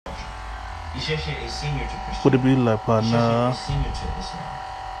Isheshe is senior to Christianity. Would it be like, partner? Isheshe is senior to Islam.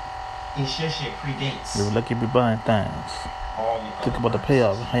 Isheshe predates. You're lucky to be buying things. Think about the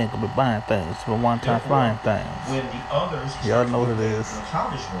payoff. I ain't gonna be buying things. For one time buying things. When the others, y'all know what it is. In a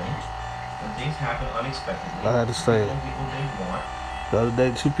childish way, when things happen unexpectedly, I had to say it. People they want. The other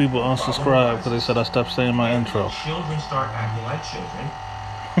day, 2 people unsubscribed because they said I stopped saying my intro. Children start acting like children.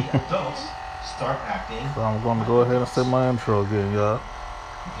 The adults start acting. So I'm going to go ahead and say my intro again, y'all.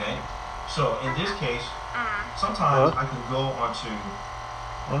 Okay. So in this case, sometimes I can go onto,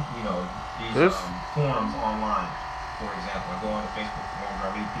 these forums online. For example, I go on the Facebook forums, I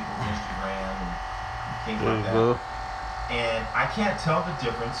read people's Instagram and things like that. And I can't tell the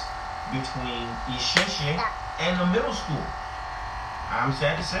difference between Isheshe and the middle school. I'm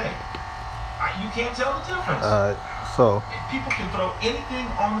sad to say. You can't tell the difference. Alright, so people can throw anything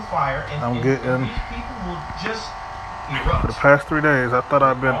on the fire and these people will just erupt. For the past 3 days, I thought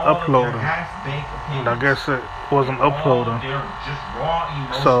I'd been uploading. And I guess it wasn't uploading.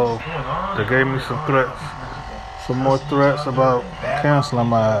 So they gave me some threats. Some more threats about canceling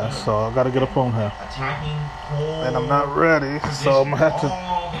my ass, so I gotta get up on here. And I'm not ready, so I'm gonna have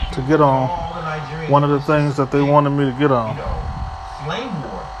to get on one of the things that they wanted me to get on. Flame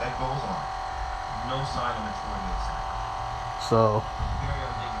war that goes on. No sign of maturity. So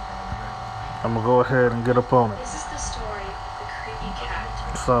I'm gonna go ahead and get up on it. This is the story of the creepy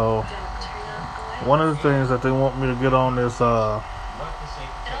cat. So one of the things that they want me to get on is the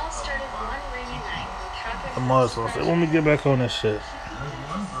Muslims. They want me to get back on this shit.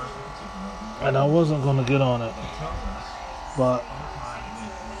 And I wasn't gonna get on it. But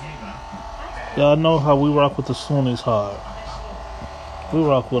y'all know how we rock with the Sunnis hard. We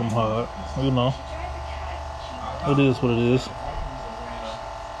rock with them hard, you know. It is what it is.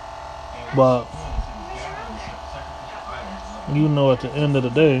 But you know, at the end of the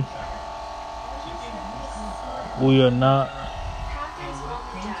day, we are not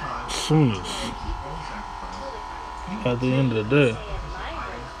Sunnis. At the end of the day.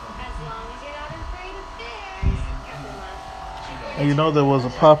 And you know, there was a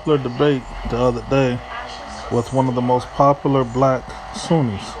popular debate the other day with one of the most popular black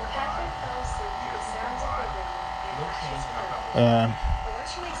Sunnis. And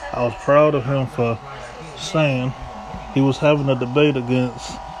I was proud of him for saying he was having a debate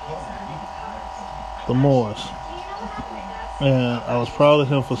against the Moors. And I was proud of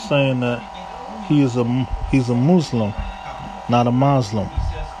him for saying that he's a Muslim, not a Muslim.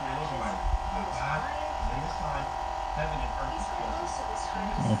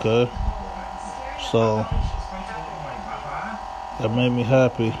 Okay, so that made me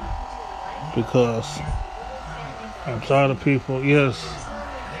happy because I'm tired of people. Yes,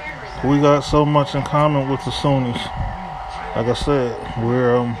 we got so much in common with the Sunnis. Like I said,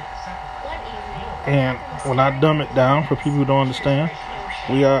 we're and when I dumb it down for people who don't understand,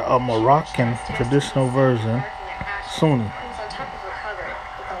 we are a Moroccan traditional version Sunni.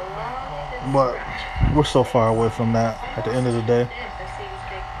 But we're so far away from that at the end of the day.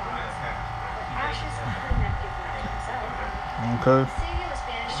 Okay?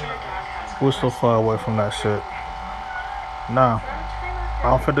 We're so far away from that shit. Now,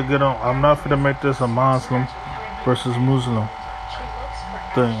 I'm not fit to make this a Muslim versus Muslim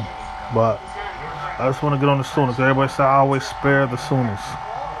thing. But I just want to get on the Sunnis. Everybody say I always spare the Sunnis.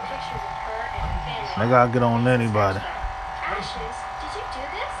 I gotta get on anybody.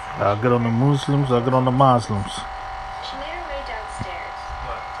 I'll get on the Muslims, I'll get on the Muslims.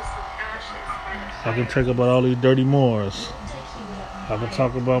 I can talk about all these dirty Moors. I can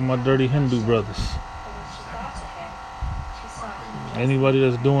talk about my dirty Hindu brothers. Anybody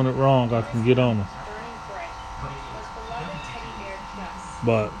that's doing it wrong, I can get on them.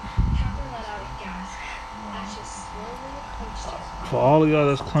 But for all of y'all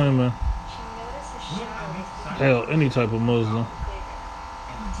that's claiming, hell, any type of Muslim,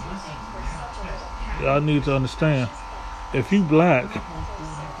 y'all need to understand, if you black,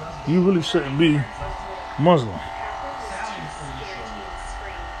 you really shouldn't be Muslim.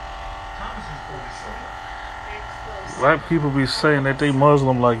 Black people be saying that they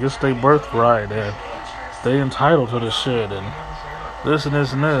Muslim like it's their birthright and they entitled to this shit and this and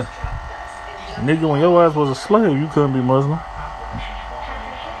this and that. Nigga, when your ass was a slave, you couldn't be Muslim.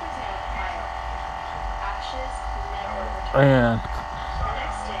 And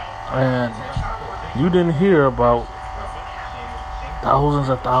you didn't hear about thousands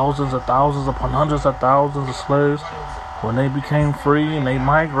upon hundreds of thousands of slaves when they became free and they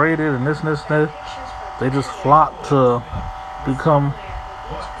migrated and this and this and that. They just flocked to become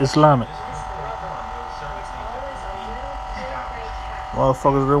Islamic.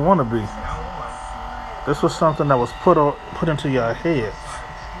 Motherfuckers didn't want to be. This was something that was put into your heads.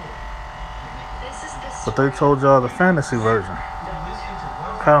 But they told y'all the fantasy version.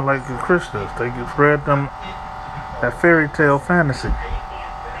 Kind of like the Christians. They read them that fairy tale fantasy.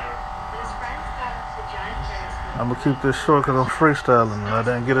 I'm going to keep this short because I'm freestyling. And I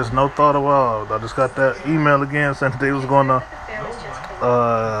didn't get us no thought of all. I just got that email again saying they was going to,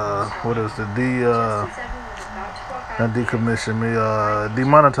 not decommission me,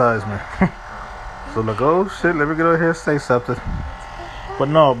 demonetize me. So like, oh shit, let me get over here and say something. But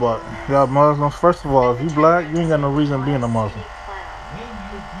no, but y'all Muslims, first of all, if you black, you ain't got no reason being a Muslim.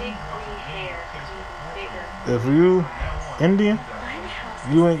 If you Indian,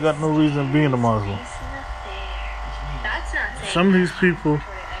 you ain't got no reason being a Muslim. Some of these people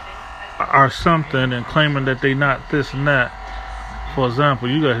are something and claiming that they not this and that. For example,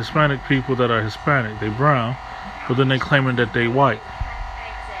 you got Hispanic people that are Hispanic, they brown, but then they claiming that they white.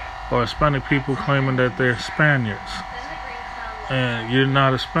 Or Hispanic people claiming that they're Spaniards. And you're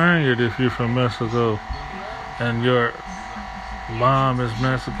not a Spaniard if you're from Mexico. And your mom is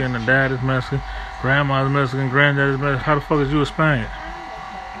Mexican and dad is Mexican. Grandma's Mexican, granddad is Mexican. How the fuck is you a Spaniard?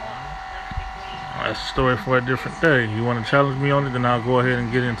 That's a story for a different day. You want to challenge me on it, then I'll go ahead and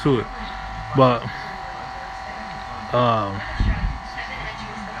get into it. But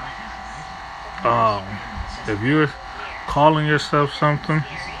if you're calling yourself something,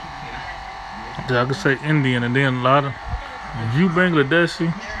 then I could say Indian, and then a lot of, if you Bangladeshi,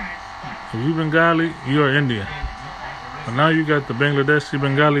 if you Bengali, you're Indian. But now you got the Bangladeshi,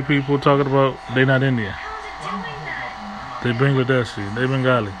 Bengali people talking about they not Indian. They Bangladeshi, they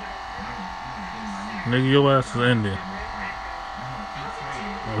Bengali. Nigga, your ass is Indian.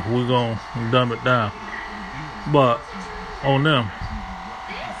 If we gon' dumb it down. But on them,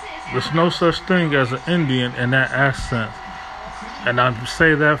 there's no such thing as an Indian in that accent. And I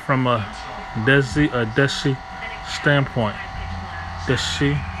say that from a Desi standpoint.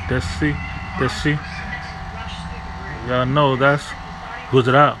 Desi. Y'all know that's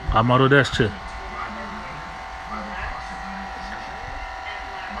Gujarat. Amaro Desche.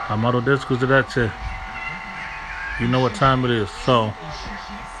 Amaro Des Gujarat. You know what time it is. So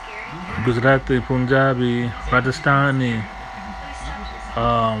Gujarati, Punjabi, Rajasthani,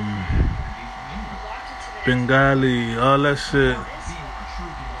 Bengali, all that shit.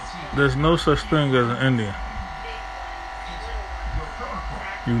 There's no such thing as an Indian.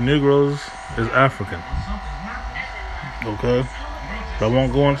 You Negroes is African. Okay? I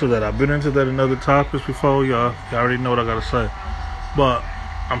won't go into that. I've been into that in other topics before. Y'all already know what I gotta say. But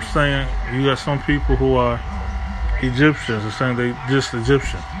I'm saying you got some people who are Egyptians. They're saying they just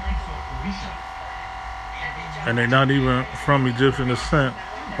Egyptian. And they're not even from Egyptian descent.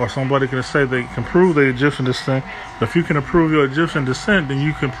 Or somebody can say they can prove their Egyptian descent. But if you can prove your Egyptian descent, then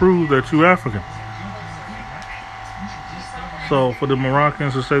you can prove that you're African. So for the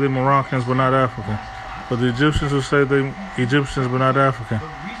Moroccans who say they're Moroccans but not African. For the Egyptians who say they're Egyptians but not African.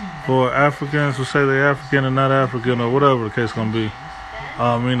 For Africans who say they're African and not African, or whatever the case gonna be.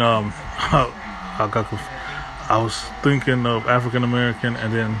 I was thinking of African American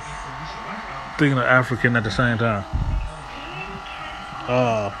and then thinking of African at the same time.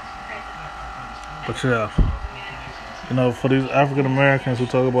 But yeah, you know, for these African Americans who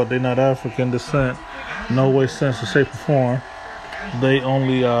talk about they not African descent, no way, sense, or shape, or form, they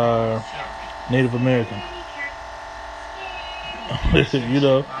only are Native American. You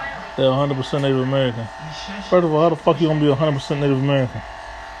know, they're 100% Native American. First of all, how the fuck you gonna be 100% Native American?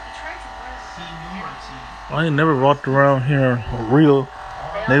 I ain't never walked around here real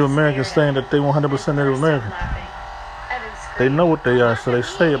Native Americans saying that they 100% Native American. They know what they are, so they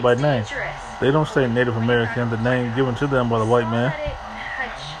say it by name. They don't say Native American, the name given to them by the white man.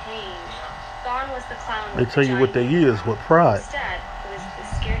 They tell you what they is with pride.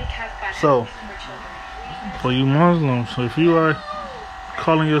 So, for you Muslims, if you are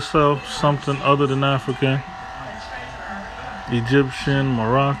calling yourself something other than African, Egyptian,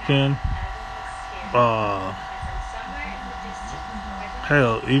 Moroccan,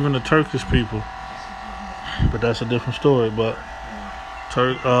 hell, even the Turkish people, but that's a different story. But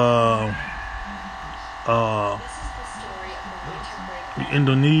the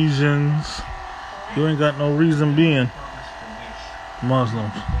Indonesians, you ain't got no reason being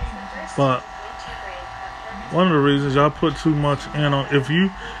Muslims. But one of the reasons y'all put too much in on, if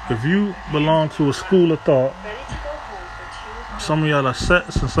you belong to a school of thought, some of y'all are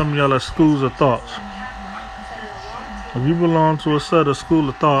sects and some of y'all are schools of thoughts. If you belong to a set of school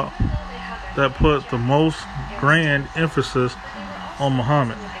of thought that put the most grand emphasis on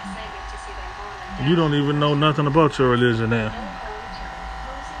Muhammad, you don't even know nothing about your religion now.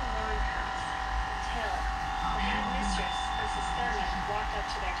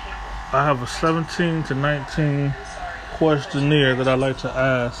 I have a 17 to 19 questionnaire that I like to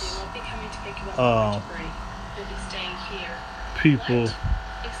ask people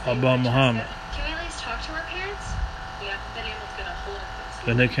about Muhammad. Can we at least talk to our parents? We haven't been able to get a hold of them.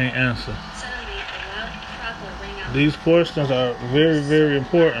 And they can't answer. Suddenly, a loud crackle rang out. These questions are very, very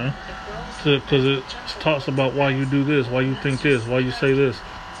important because it talks about why you do this, why you think this, why you say this.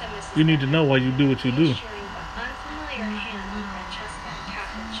 You need to know why you do what you do.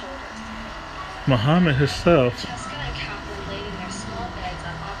 Muhammad himself,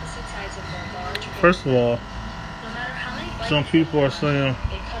 first of all, some people are saying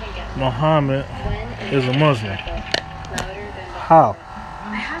Muhammad is a Muslim. How?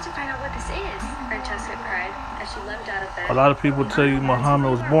 I have to find out what this is, Francesca cried as she leapt out of bed. A lot of people tell you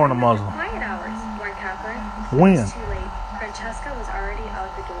Muhammad was born a Muslim. Quiet hours, warned Catherine. When? It was too late. Francesca was already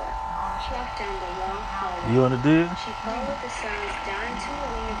out the door. She walked down the long hallway. You understand? She followed the sounds down into a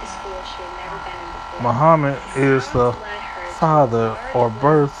wing of the school she had never been in before. Muhammad is the father or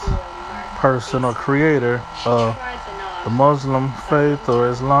birth person or creator of the Muslim faith or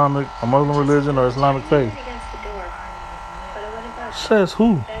Islamic, or Muslim religion or Islamic faith. Says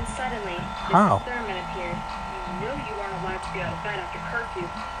who? Then suddenly, How? Mrs. Thurman appeared. You know you aren't allowed to be out of bed after curfew.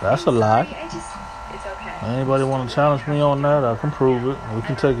 That's a lie. It's okay. Anybody want to challenge me on that? I can prove it. We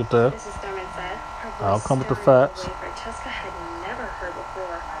can take it there. Mrs. Thurman said. Her voice I'll come with the stirring in a facts. way Francesca had never heard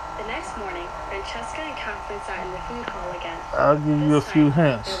before. The next morning, Francesca and Catherine sat in the food hall again. I'll give you a few They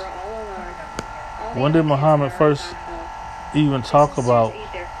hints. were all alone. All When the did other kids Muhammad had first gone home. even talk The sisters about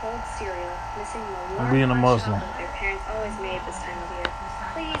ate their cold cereal, missing the warm being a hot Muslim? chocolate their parents always made this time of year.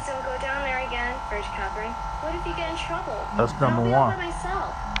 Please don't go down there again, urged Catherine. What if you get in trouble? That's number I'll be all one. by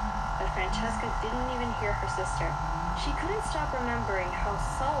myself. But Francesca didn't even hear her sister. She couldn't stop remembering how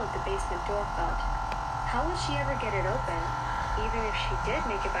solid the basement door felt. How would she ever get it open, even if she did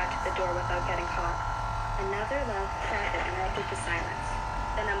make it back to the door without getting caught? Another loud crackle interrupted the silence.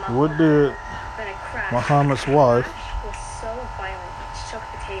 Then a muffled What did then a crash. Muhammad's wife, The crash was so violent it shook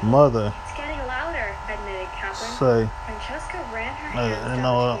the table. mother, It's getting louder, admitted Catherine. say? Francesca ran her Hey, hands you down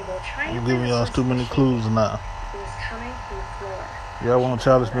know the what? table, trying I'm to giving find y'all the too many source of clues the now. shaking. It was coming from the floor. Y'all want to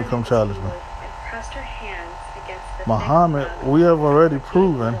challenge me? Come challenge me. And pressed her hands against the Muhammad, thick rug we have already the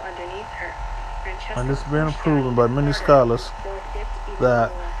proven, table underneath her. Francesca and it's been pushed proven down by even many harder. scholars, The floor dipped even that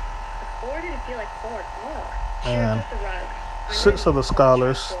lower. The floor didn't feel like floor at all. She and ripped the rug. 6 other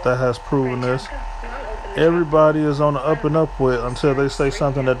scholars that has proven this, Francesca flung open the everybody is on the up and up with until they say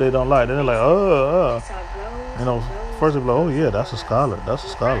something that they don't like. Then they're like, you know, first they're like, oh yeah, that's a scholar. That's a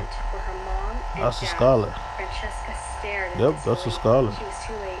scholar. That's a scholar. Francesca stared. Yep, that's a scholar. She was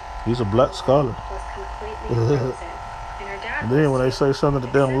too late. He's a black scholar. Was completely frozen. And her dad And then when they say something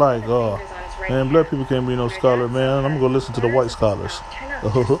that they don't like, oh, man, black people can't be no scholar, man. I'm gonna listen to the white scholars.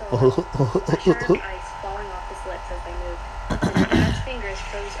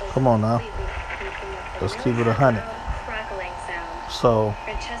 Come on now. Let's keep it 100. So,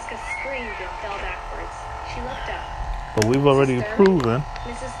 Francesca screamed and fell backwards. She looked up. but we've already proven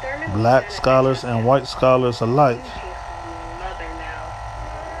Mrs. Thurman black scholars and white scholars alike mother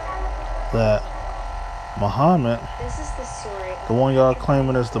now. that Muhammad, This is the story the one y'all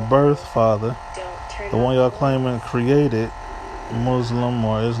claiming is the birth father, Don't Turn the one y'all Up the claiming created Muslim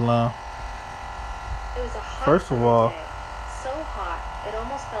or Islam. It was a hot First of summer all, day. So hot, it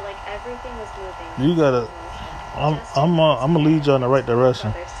almost felt like everything was moving. you gotta, I'm gonna lead y'all in the right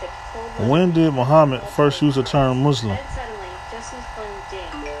direction. When did Muhammad first use the term Muslim? Then suddenly, Justin's phone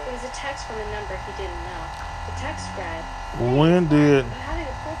dinged. It was a text from a number he didn't know. The text read, When did "I'm having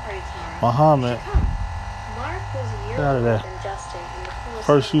a pool party tomorrow. Muhammad Come." Mark was a year Get out of older there. than Justin, and the coolest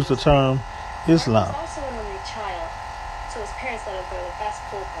first thing used the was term Mark Islam? was also an only child, so his parents let him go to the best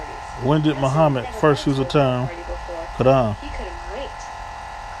pool parties. When did Justin Muhammad had never first been use to the a pool term party before. Quran? He couldn't wait.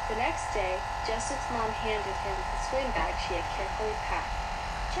 The next day, Justin's mom handed him the swim bag she had carefully packed.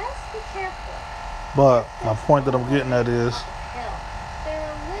 Just be careful. But my point that I'm getting at is Up the hill. They're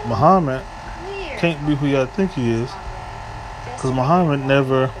a little Muhammad weird. can't be who y'all think he is, Justin because Muhammad walked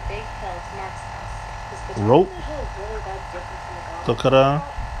never up the big hill to Mark's house. Was the wrote top of the hill really that different from the the golf? Quran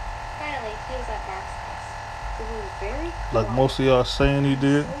Finally, he was at Mark's house. It was very like cool. most of y'all saying he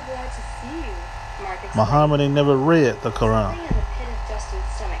did. So glad to see you, Mark explained. Muhammad ain't never read the Quran. Something in the pit of Justin's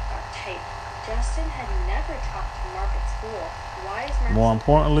stomach got tight. Justin had never talked to Mark at school. Why is Mark More so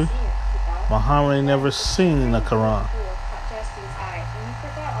importantly, sincere, he thought? Muhammad ain't never seen the Quran. Pool caught Justin's eye, and he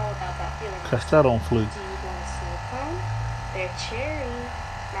forgot all about that feeling. Catch that on fleek. Do you want a snow cone? They're cherry,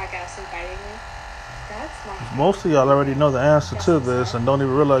 Mark asked invitingly. That's my Most of y'all already know the answer to this and don't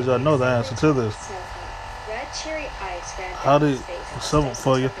even realize y'all know the answer to this. snow cone. Red cherry ice ran How down did his face. some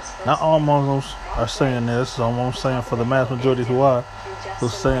for you? Not all Muslims are saying this. So I'm saying for the mass majority who are,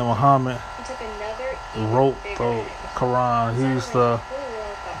 who's saying Muhammad wrote the Quran. He's the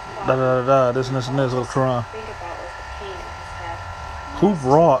this and this and this of the Quran. Who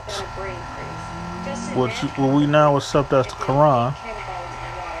brought what we now accept as the Quran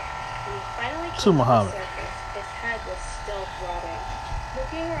to Muhammad?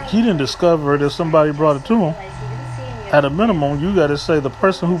 He didn't discover it if somebody brought it to him. At a minimum, you got to say the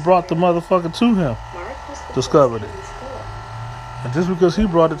person who brought the motherfucker to him discovered it. And just because he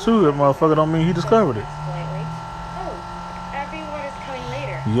brought it to that motherfucker don't mean he discovered it.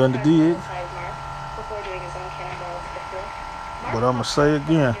 You understand? But I'm going to say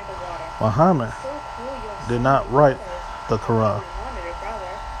again, Muhammad did not write the Quran.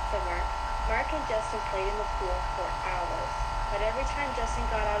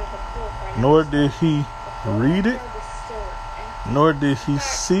 Nor did he read it, nor did he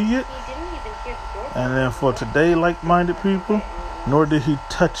see it, and then for today like-minded people, nor did he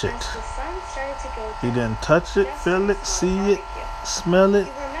touch it. He didn't touch it, feel it, see it, smell it,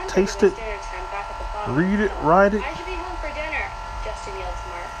 taste it, read it, write it.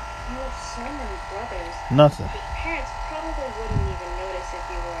 Nothing.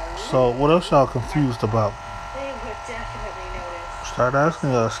 So what else y'all confused about? Start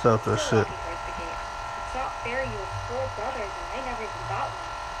asking y'all stuff that shit. It's not fair, you have 4 brothers and I never even got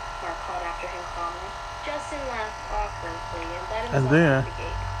one. Mark called after him calmly. Justin laughed awkwardly and let himself out the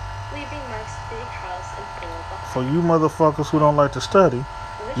gate, leaving Mark's big house in full behind. For you motherfuckers who don't like to study,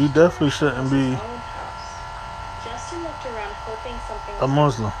 you definitely shouldn't be Justin looked around hoping something a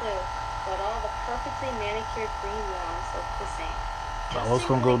Muslim. But all the perfectly manicured green lawns looked the same. I was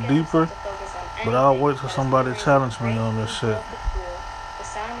gonna go deeper, but I'll wait till somebody challenge me on this shit. The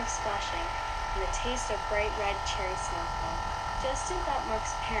sound of splashing and the taste of bright red cherry snow cone. Justin thought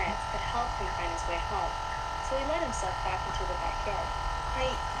Mark's parents could help him find his way home, so he let himself back into the backyard. I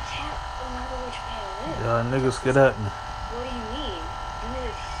can't remember which way I live. Y'all niggas get at me. What do you mean? You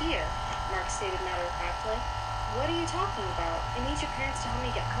live here, Mark stated matter-of-factly. What are you talking about? I need your parents to help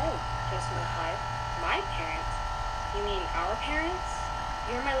me get home, Justin replied. My parents? You mean our parents?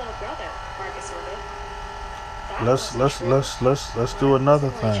 You're my little brother, Mark asserted. Let's do another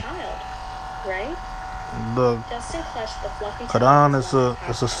thing. Right? The Quran is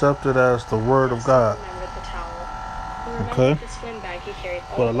accepted as the word of God. Okay?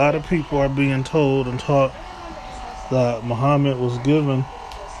 But a lot of people are being told and taught that Muhammad was given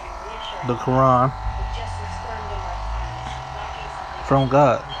the Quran from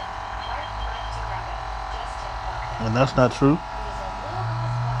God. And that's not true.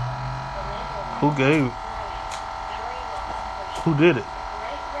 Who did it?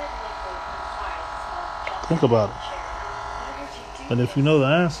 Think about it. And if you know the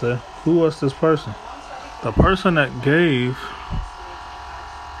answer, who was this person? The person that gave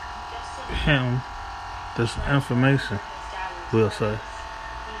him this information, we'll say.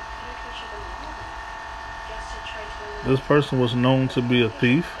 This person was known to be a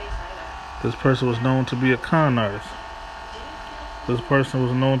thief. This person was known to be a con artist. This person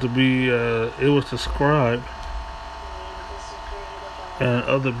was known to be, it was described in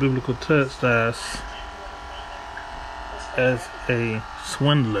other biblical texts as a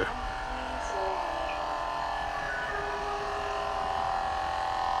swindler.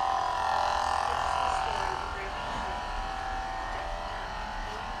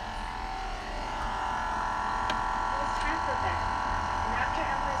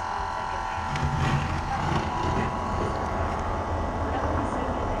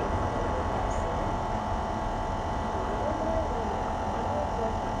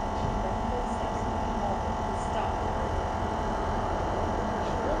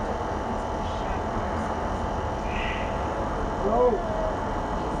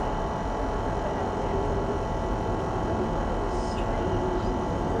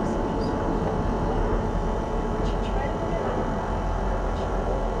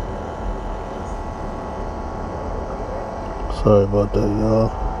 Sorry about that, y'all.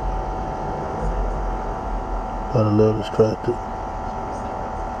 Got a little distracted.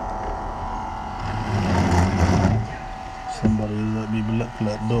 Somebody let me look for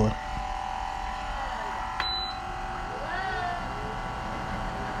that door.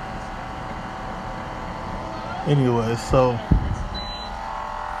 Anyway, so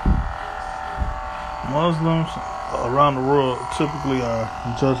Muslims around the world typically are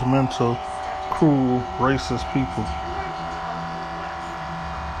judgmental, cruel, racist people.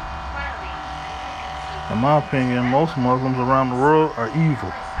 In my opinion, most Muslims around the world are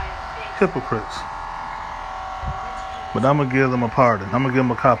evil, hypocrites. But I'm going to give them a pardon. I'm going to give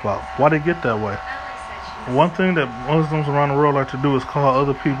them a cop-out. Why they get that way? One thing that Muslims around the world like to do is call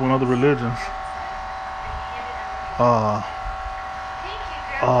other people in other religions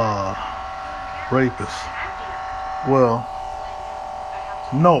rapists. Well,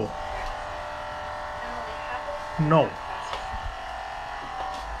 no.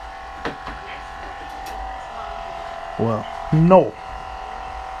 Well, no.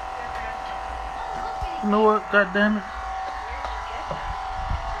 You know what, goddammit?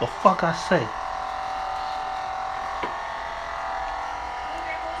 The fuck I say?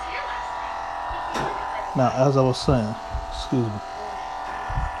 Now, as I was saying, excuse me,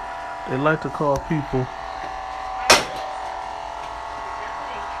 they like to call people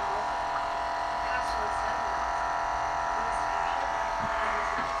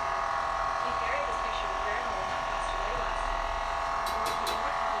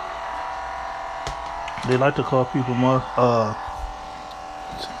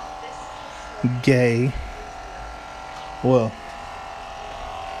gay. Well,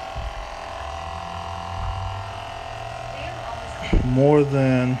 more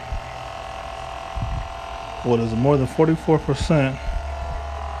than 44%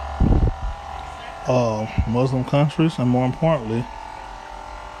 of Muslim countries, and more importantly,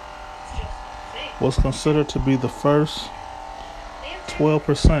 what's considered to be the first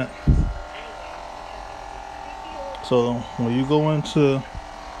 12%. So when you go into,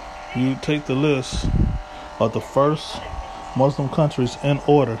 you take the list of the first Muslim countries in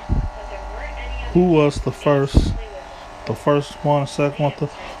order. Who was the first one, second one,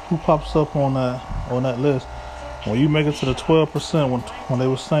 who pops up on that list? When you make it to the 12%, when they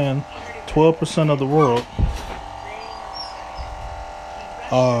were saying 12% of the world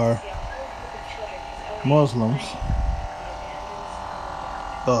are Muslims,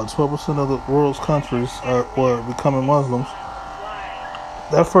 12% of the world's countries were becoming Muslims.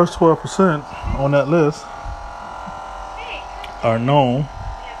 That first 12% on that list are known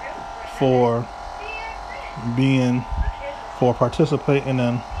for participating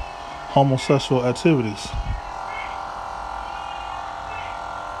in homosexual activities.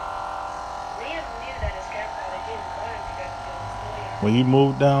 When you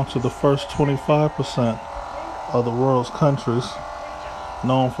move down to the first 25% of the world's countries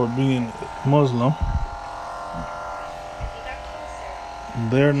known for being Muslim,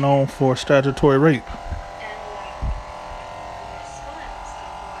 they're known for statutory rape.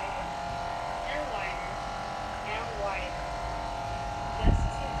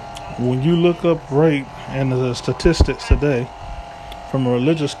 When you look up rape and the statistics today, from a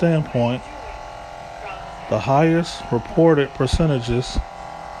religious standpoint, the highest reported percentages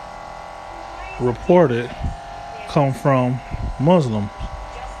come from Muslims.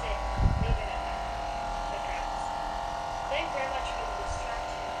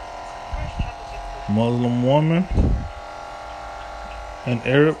 Muslim women in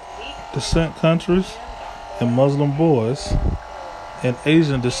Arab descent countries, and Muslim boys in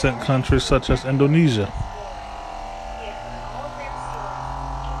Asian descent countries such as Indonesia.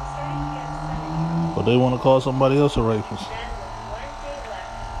 But they want to call somebody else a rapist.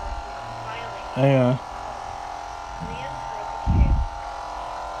 And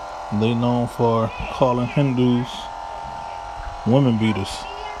they known for calling Hindus women beaters.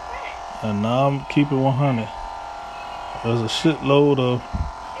 And now I'm keeping 100. There's a shitload of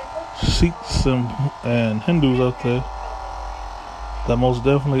Sikhs and Hindus out there that most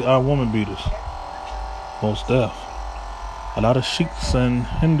definitely are woman beaters. Most def. A lot of Sikhs and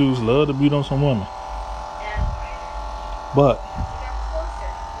Hindus love to beat on some women. But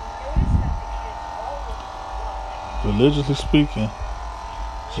religiously speaking,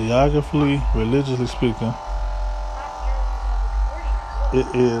 geographically, religiously speaking, it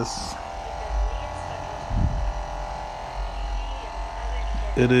is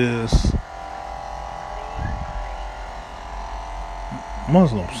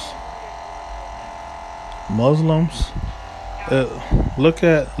Muslims. Look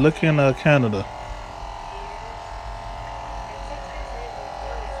in Canada.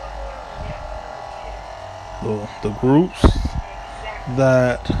 The groups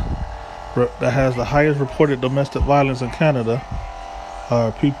that has the highest reported domestic violence in Canada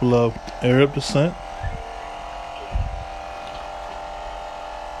are people of Arab descent.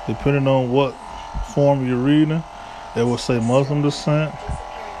 Depending on what form you're reading, it will say Muslim descent,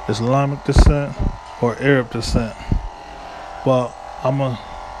 Islamic descent, or Arab descent. But I'm going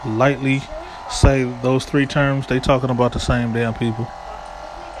to lightly say those three terms, they talking about the same damn people.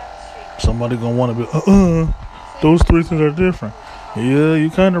 Somebody going to want to be, those three things are different. Yeah, you're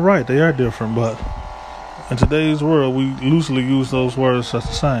kind of right, they are different, but in today's world, we loosely use those words as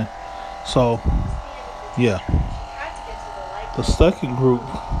the same. So, yeah. The second group,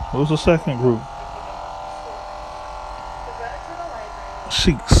 what was the second group?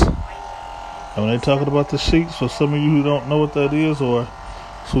 Sheiks. And when they're talking about the Sheiks, for some of you who don't know what that is, or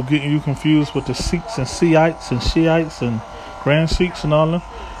so getting you confused with the Sikhs and Shiites and Grand Sheiks and all them,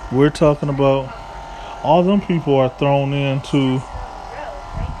 we're talking about all them people are thrown into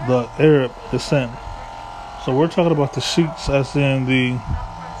the Arab descent. So we're talking about the Sheiks as in the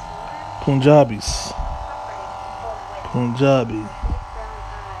Punjabis. Punjabi.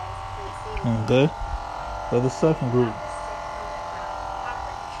 Okay? They're the second group.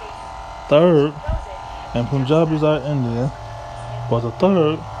 Third, and Punjabis are Indian, but the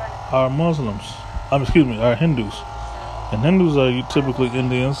third are Muslims. Are Hindus. And Hindus are typically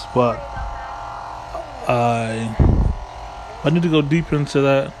Indians, but I need to go deep into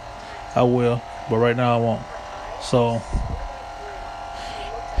that. I will, but right now I won't. So,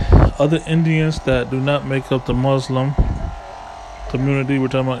 other Indians that do not make up the Muslim community, we're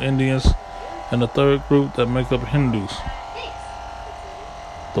talking about Indians, and the third group that make up Hindus.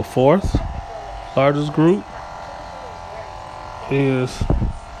 The fourth largest group is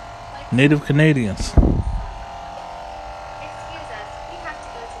Native Canadians.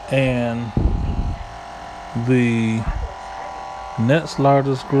 And the next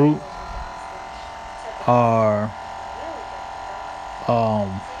largest group are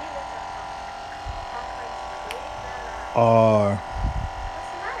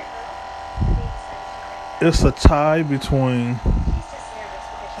it's a tie between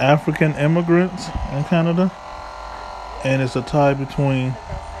African immigrants in Canada, and it's a tie between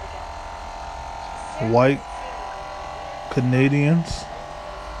white Canadians,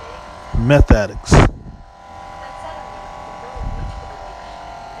 meth addicts.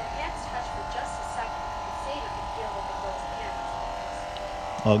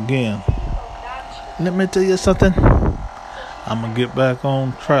 Again, let me tell you something. I'm gonna get back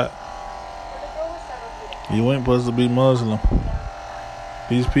on track. You ain't supposed to be Muslim.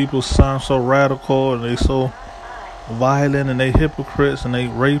 These people sound so radical and they so violent and they hypocrites and they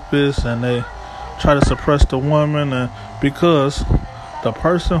rapists and they try to suppress the woman, and because the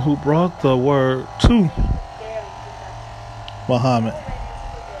person who brought the word to Muhammad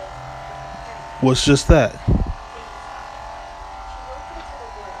was just that.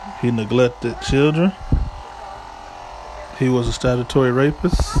 He neglected children. He was a statutory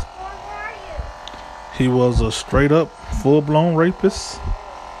rapist. He was a straight up full-blown rapist.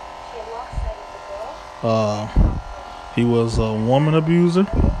 He was a woman abuser.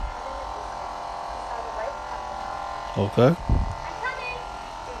 Okay.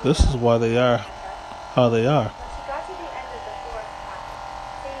 This is why they are how they are.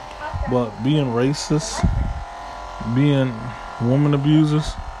 But being racist, being woman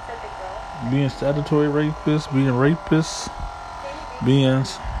abusers, being statutory rapists, being rapists, being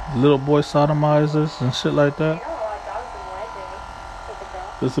little boy sodomizers and shit like that,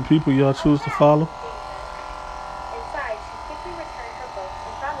 it's the people y'all choose to follow.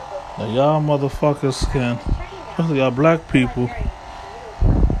 Now y'all motherfuckers can, especially y'all black people,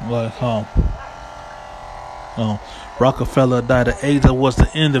 like Rockefeller died of AIDS. That was the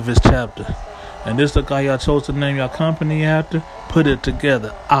end of his chapter. And this the guy y'all chose to name y'all company after. Put it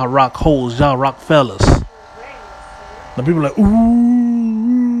together. I rock hoes, y'all rock fellas. Now people are like,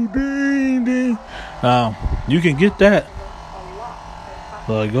 ooh, ding, ding. You can get that.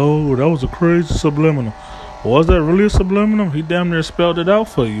 Like, oh, that was a crazy subliminal. Was that really a subliminal? He damn near spelled it out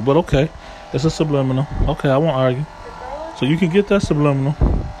for you. But okay, it's a subliminal. Okay, I won't argue. So you can get that subliminal.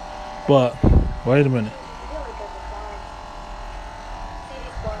 But, wait a minute.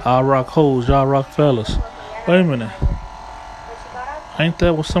 I rock hoes, y'all rock fellas. Wait a minute. Ain't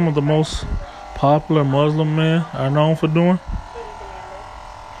that what some of the most popular Muslim men are known for doing?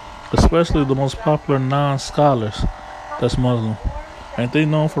 Especially the most popular non-scholars that's Muslim. Ain't they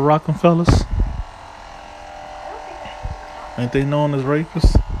known for rocking fellas? Ain't they known as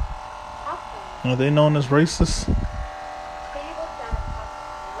rapists? Are they known as racists?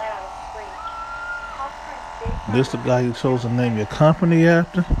 This the guy you chose to name your company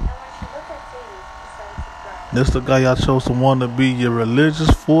after? This the guy y'all chose to want to be your religious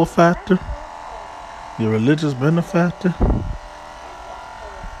full factor? Your religious benefactor?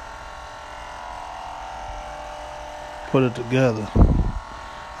 Put it together.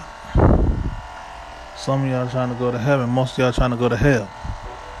 Some of y'all trying to go to heaven. Most of y'all trying to go to hell.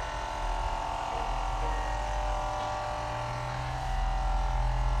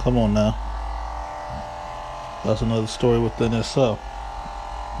 Come on now. That's another story within itself.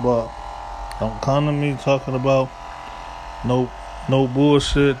 But Don't come to me talking about no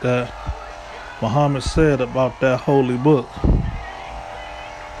bullshit that Muhammad said about that holy book.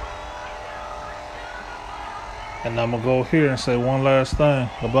 And I'm going to go here and say one last thing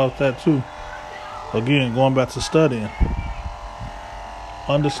about that too. Again, going back to studying.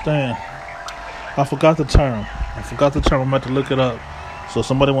 Understand. I forgot the term. I'm about to look it up. So if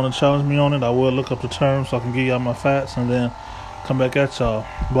somebody want to challenge me on it, I will look up the term so I can give y'all my facts and then come back at y'all.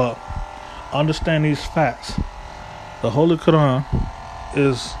 But understand these facts. The Holy Quran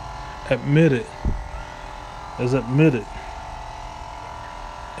is admitted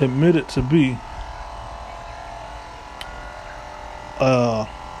to be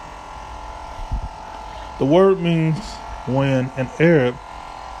the word means when in Arab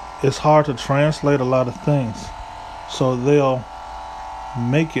it's hard to translate a lot of things, so they'll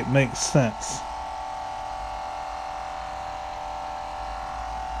make it make sense.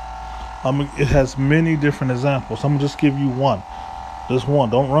 It has many different examples. I'm gonna just give you one. Just one.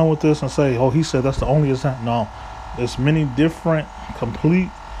 Don't run with this and say, oh, he said that's the only example. No, there's many different,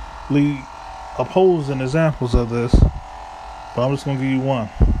 completely opposing examples of this, but I'm just gonna give you one.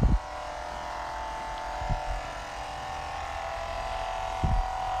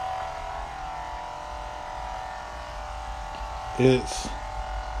 It's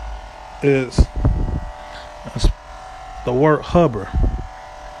the word hover.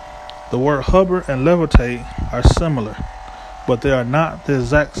 The word hover and levitate are similar, but they are not the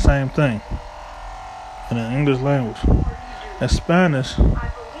exact same thing in the English language. In Spanish,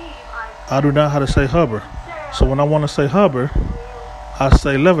 I do not know how to say hover. So when I want to say hover, I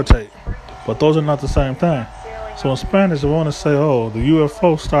say levitate. But those are not the same thing. So in Spanish, I want to say, oh, the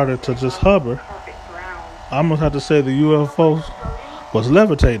UFO started to just hover. I'm going to have to say the UFO was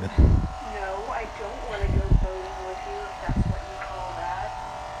levitating. No, I don't want to go boating with you if that's what you call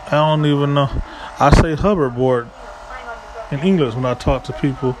that. I don't even know. I say hoverboard in English when I talk to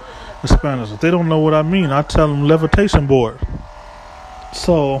people in Spanish. If they don't know what I mean, I tell them levitation board.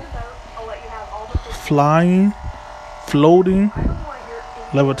 So, flying, floating,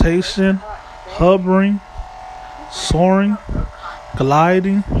 levitation, hovering, soaring,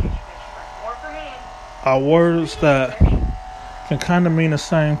 gliding are words that can kind of mean the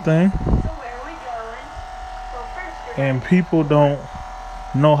same thing, and people don't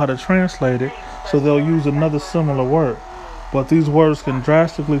know how to translate it, so they'll use another similar word, but these words can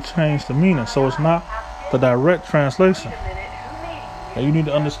drastically change the meaning, so it's not the direct translation. And you need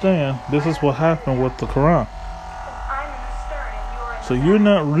to understand, this is what happened with the Quran. So you're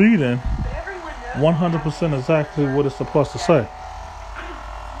not reading 100% exactly what it's supposed to say.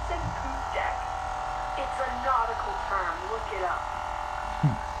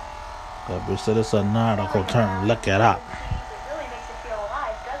 That bitch said it's a nautical term. Look it up.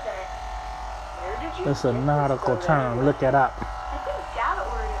 It's a nautical term. Look it up.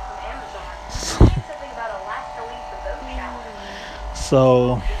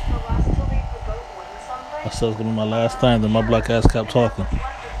 So, I said it's gonna be my last thing. Then my black ass kept talking.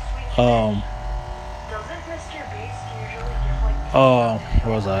 Where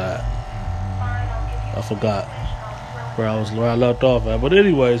was I at? I forgot where I left off at. But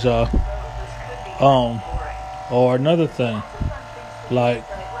anyways, y'all. Or another thing, like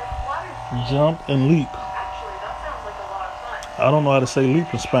jump and leap. I don't know how to say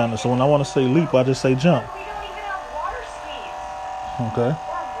leap in Spanish, so when I want to say leap, I just say jump. Okay?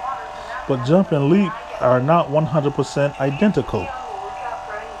 But jump and leap are not 100% identical.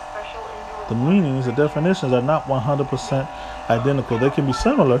 The meanings, the definitions are not 100% identical. They can be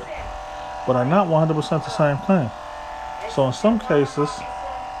similar, but are not 100% the same thing. So in some cases,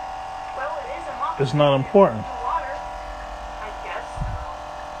 it's not important.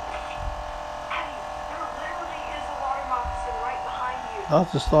 I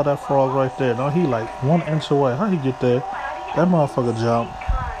just saw that frog right there. No, he like 1 inch away. How he get there? That motherfucker jumped.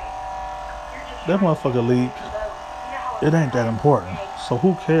 That motherfucker leaped. It ain't that important. So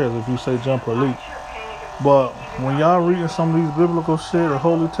who cares if you say jump or leap? But when y'all reading some of these biblical shit or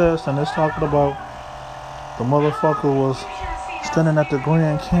holy texts and it's talking about the motherfucker was standing at the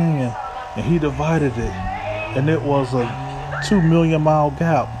Grand Canyon and he divided it and it was a 2 million mile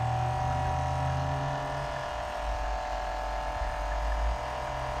gap.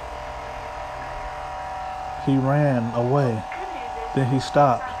 He ran away, then he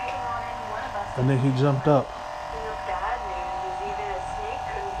stopped, and then he jumped up,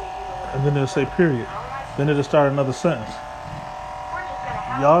 and then it'll say period, then it'll start another sentence.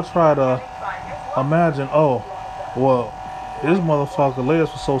 Y'all try to imagine, oh, well, his motherfucker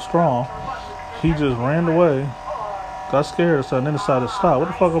legs were so strong, he just ran away, got scared or something, then decided to stop. What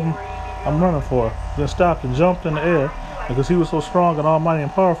the fuck I'm running for her. Then stopped and jumped in the air. Because he was so strong and almighty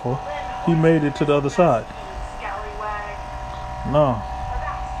and powerful, he made it to the other side. No.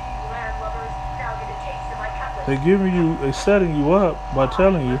 They're giving you, they're setting you up by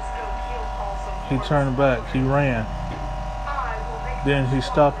telling you he turned back, he ran. Then he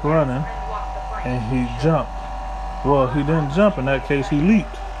stopped running and he jumped. Well, he didn't jump in that case, he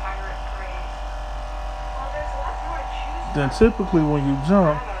leaped. Then typically when you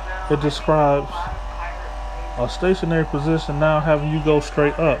jump, it describes a stationary position now having you go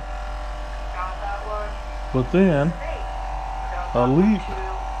straight up. But then a leap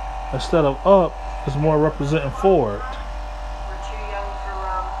instead of up is more representing forward.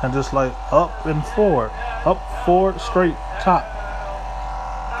 And just like up and forward, straight, top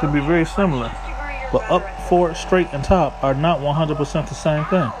can be very similar. But up, forward, straight, and top are not 100% the same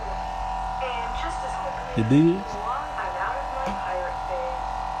thing. You dig?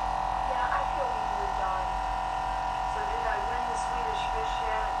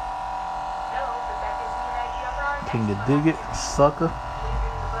 Can you dig it, sucker?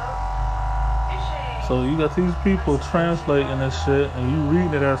 So you got these people translating this shit and you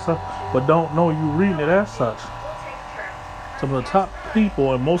reading it as such, but don't know you reading it as such. Some of the top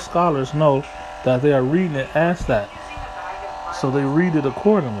people and most scholars know that they are reading it as that. So they read it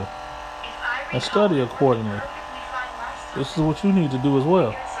accordingly and study accordingly. This is what you need to do as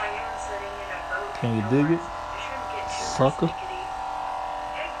well. Can you dig it, sucker?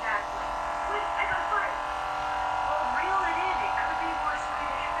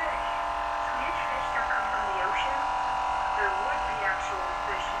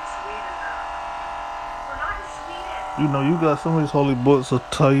 You know, you got some of these holy books that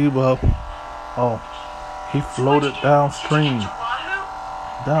tell you about, oh, he floated downstream. He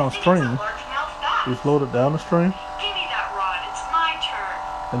floated down the stream.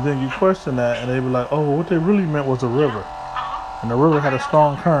 And then you question that, and they be like, oh, what they really meant was a river. And the river had a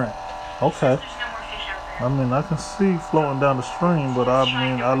strong current. Okay. I mean, I can see floating down the stream, but I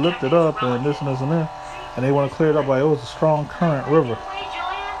mean, I looked it up, and this and this and that. And they want to clear it up like it was a strong current river.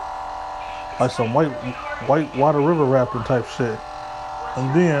 Like some white water river rafting type shit.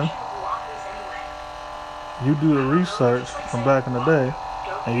 And then you do the research from back in the day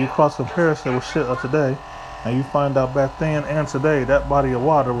and you cross comparison with shit of today and you find out back then and today that body of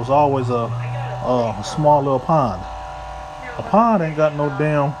water was always a small little pond. A pond ain't got no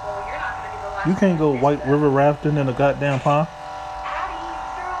damn, you can't go white river rafting in a goddamn pond.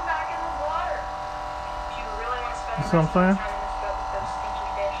 You see what I'm saying?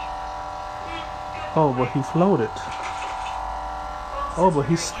 Oh, but he floated. Oh, but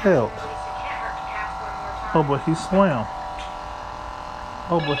he sailed. Oh, but he swam.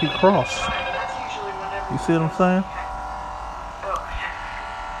 Oh, but he crossed. You see what I'm saying?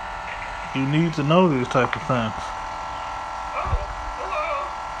 You need to know these type of things.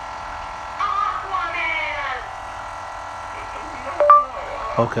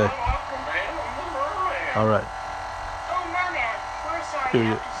 Okay. All right.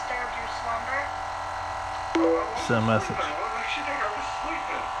 Period. Send message.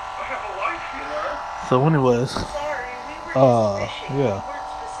 So anyways, yeah.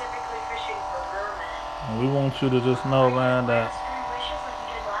 And we want you to just know, man, that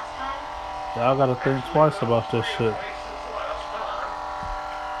y'all gotta think twice about this shit.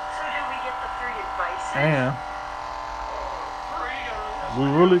 And we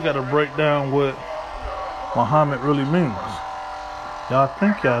really gotta break down what Muhammad really means. Y'all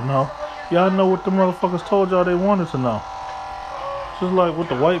think y'all know. Y'all know what the motherfuckers told y'all they wanted to know. Just like what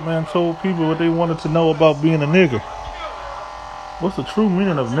the white man told people what they wanted to know about being a nigger. What's the true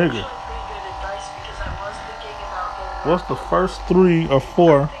meaning of nigger? What's the first 3 or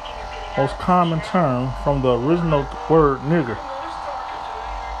 4 most common term from the original word nigger?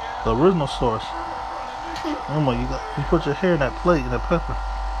 The original source. You put your hair in that plate, in that pepper.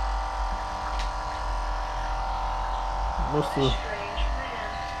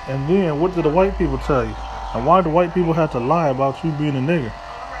 And then what did the white people tell you? And why do white people have to lie about you being a nigger?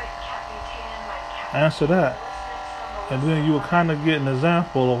 Answer that. And then you will kind of get an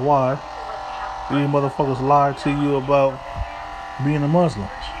example of why these motherfuckers lied to you about being a Muslim.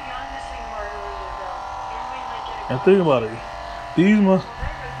 And think about it. These Muslim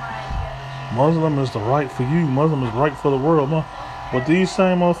is the right for you. Muslim is right for the world. But these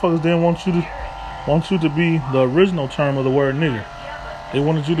same motherfuckers didn't want you to be the original term of the word nigger. They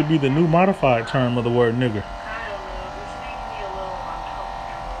wanted you to be the new modified term of the word nigger.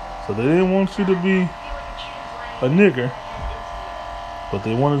 So they didn't want you to be a nigger, but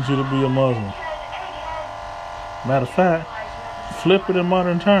they wanted you to be a Muslim. Matter of fact, flip it in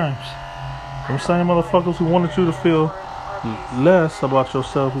modern times. Them same motherfuckers who wanted you to feel less about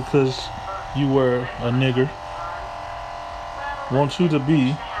yourself because you were a nigger want you to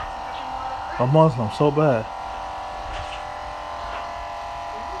be a Muslim so bad.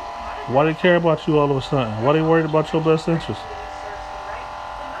 Why they care about you all of a sudden? Why they worried about your best interest?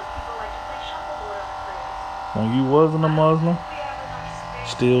 When you wasn't a Muslim,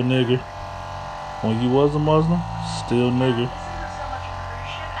 still nigger. When you was a Muslim, still nigger.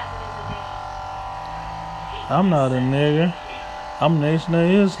 I'm not a nigger. I'm Nation of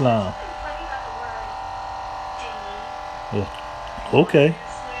Islam. Yeah. Okay.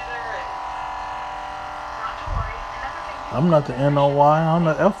 I'm not the NOY, I'm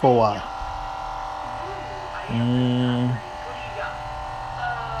the FOI.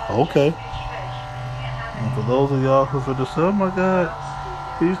 Okay. And for those of y'all who said, oh my God,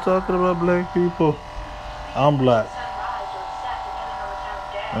 he's talking about black people. I'm black.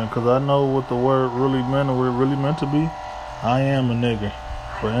 And because I know what the word really meant and what it really meant to be, I am a nigger.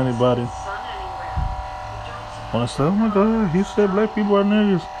 For anybody. When I say, oh my God, he said black people are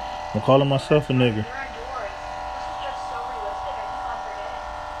niggers, I'm calling myself a nigger.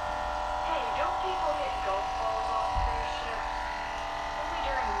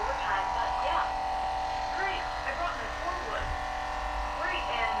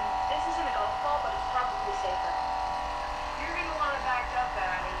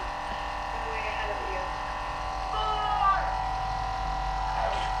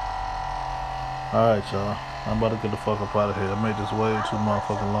 Alright, y'all. I'm about to get the fuck up out of here. I made this way too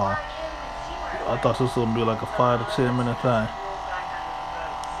motherfucking long. I thought this was going to be like a 5 to 10 minute thing.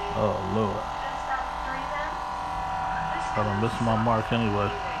 Oh, Lord. I done missed my mark anyway.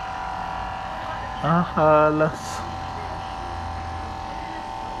 Let's...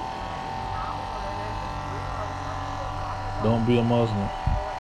 Don't be a Muslim.